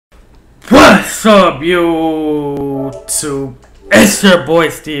What's up, YouTube? It's your boy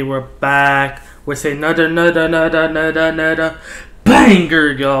Steve. We're back with another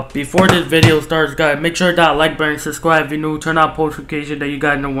banger, y'all. Before this video starts, guys, make sure that like button, subscribe if you're new, turn on post notification that you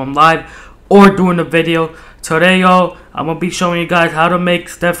guys know I'm live or doing the video. Today, y'all, I'm gonna be showing you guys how to make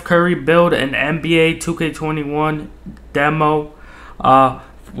Steph Curry build an NBA 2K21 demo.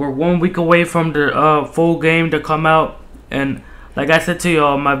 We're 1 week away from the full game to come out, and like I said to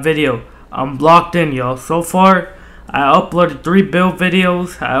y'all in my video, I'm locked in, y'all. So far, I uploaded 3 build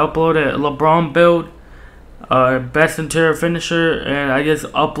videos. I uploaded a LeBron build, best interior finisher, and I just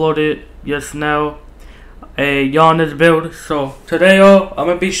uploaded just now a Giannis build. So today, y'all, I'm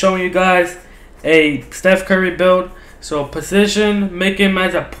gonna be showing you guys a Steph Curry build. So position, make him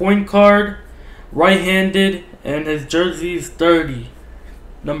as a point guard, right-handed, and his jersey's 30,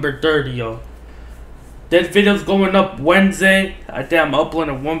 number 30, y'all. This video's going up Wednesday. I think I'm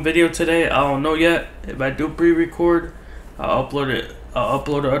uploading 1 video today. I don't know yet. If I do pre-record, I'll upload it. I'll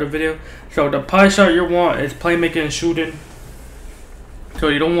upload the other video. So the pie chart you want is playmaking and shooting. So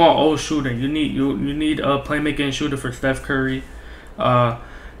you don't want all shooting. You need playmaking and shooting for Steph Curry. So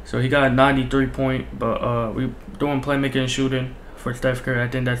he got a 93 point, but we doing playmaking and shooting for Steph Curry. I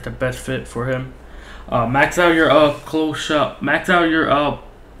think that's the best fit for him. Max out your close shot. Max out your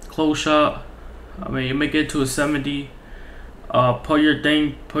close shot. I mean, you make it to a 70. Max out your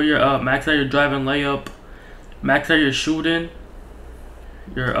driving layup. Max out your shooting.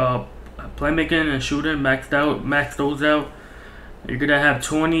 Your playmaking and shooting. Max those out. You're gonna have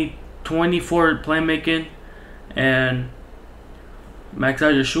 24 playmaking, and max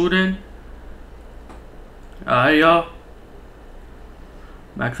out your shooting. Alright, y'all.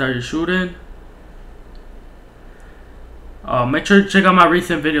 Max out your shooting. Make sure to check out my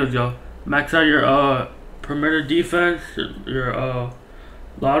recent videos, y'all. Max out your perimeter defense, your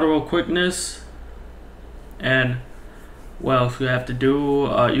lateral quickness, and what else you have to do?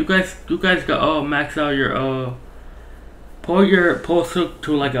 You guys got max out your pull your pulse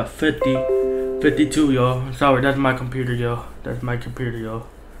to like a 52, y'all. Sorry, that's my computer, y'all. That's my computer, y'all.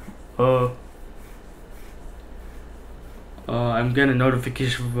 I'm getting a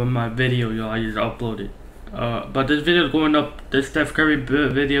notification from my video, y'all. I just uploaded. But this video is going up. This Steph Curry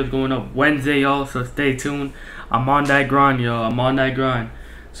video is going up Wednesday, y'all. So stay tuned. I'm on that grind, y'all. I'm on that grind.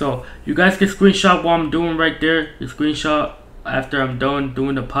 So you guys can screenshot what I'm doing right there. You screenshot after I'm done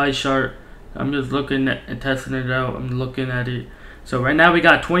doing the pie chart. I'm just looking at and testing it out. I'm looking at it. So right now we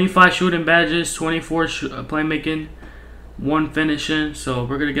got 25 shooting badges, 24 playmaking, 1 finishing. So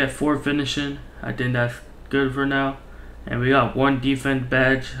we're gonna get 4 finishing. I think that's good for now. And we got 1 defense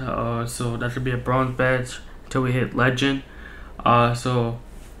badge, so that should be a bronze badge until we hit legend. So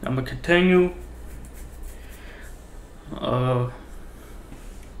I'm gonna continue. I'm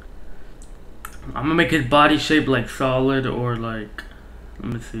gonna make his body shape like solid, or like,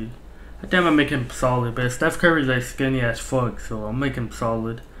 let me see. I think I'm gonna make him solid, but Steph Curry's like skinny as fuck, so I'll make him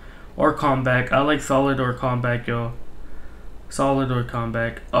solid or combat. I like solid or combat, y'all. Solid or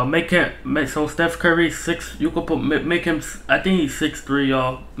combat. So Steph Curry 6. You could make him. I think he's 6'3",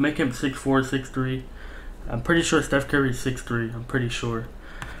 y'all. Make him 6'4", 6'3". I'm pretty sure Steph Curry's 6'3". I'm pretty sure.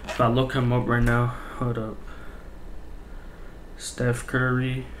 If I look him up right now, hold up. Steph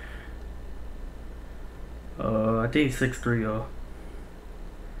Curry. I think he's 6'3", y'all.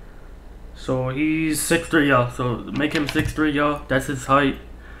 So he's 6'3", y'all. So make him 6'3", y'all. That's his height.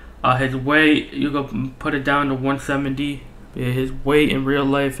 His weight, you can put it down to 170. Yeah, his weight in real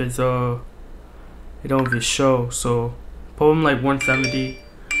life is it don't even show, so pull him like 170.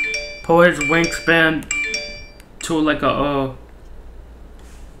 Pull his wingspan to like a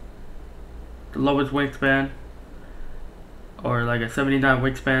the lowest wingspan, or like a 79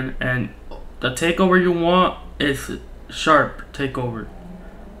 wingspan, and the takeover you want is sharp takeover.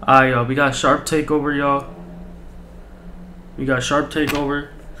 Alright, we got sharp takeover, y'all. We got sharp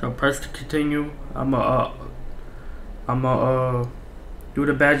takeover. So press to continue. I'm gonna do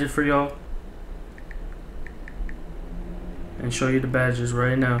the badges for y'all and show you the badges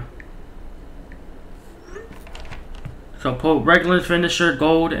right now. So put regular finisher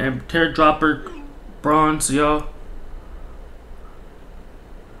gold and teardropper bronze, y'all.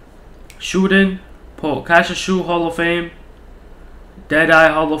 Shooting, put Cash and Shoe Hall of Fame, Deadeye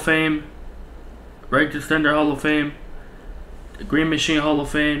Hall of Fame, Break Extender Hall of Fame, Green Machine Hall of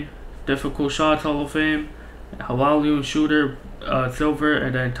Fame, Difficult Shots Hall of Fame, Hawaiian Shooter silver,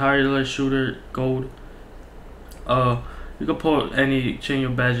 and the entire shooter gold. You can put any chain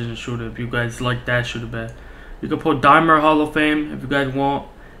of badges and shooter if you guys like that shooter badge. You can put Dimer Hall of Fame if you guys want.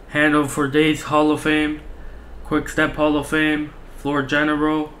 Handle for Days Hall of Fame, Quick Step Hall of Fame, Floor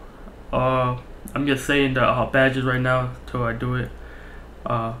General, I'm just saying the badges right now till I do it.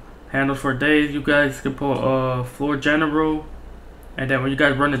 Handles for days, you guys can put floor general, and then when you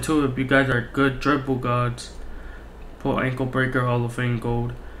guys run into it, if you guys are good dribble gods, put ankle breaker, Hall of Fame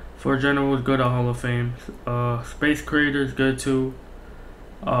gold. Floor general is good on Hall of Fame. Space creator is good too.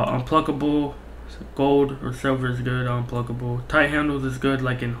 Unpluckable gold or silver is good on unpluckable. Tight handles is good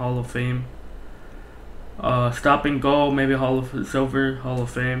like in Hall of Fame. Stop and go, maybe silver, Hall of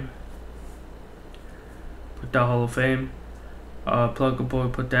Fame. Put that Hall of Fame.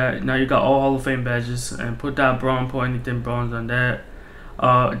 Pluggable, put that. Now you got all Hall of Fame badges, and put that bronze, put anything bronze on that.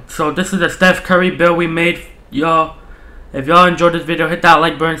 So this is a Steph Curry build we made, y'all. If y'all enjoyed this video, hit that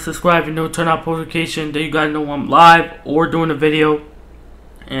like button, subscribe if you're new, turn on notification, that you guys know I'm live or doing a video.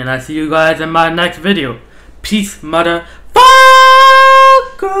 And I see you guys in my next video. Peace, motherfuckers.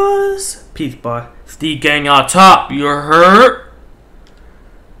 Peace, boy. Steve Gang on top, you heard?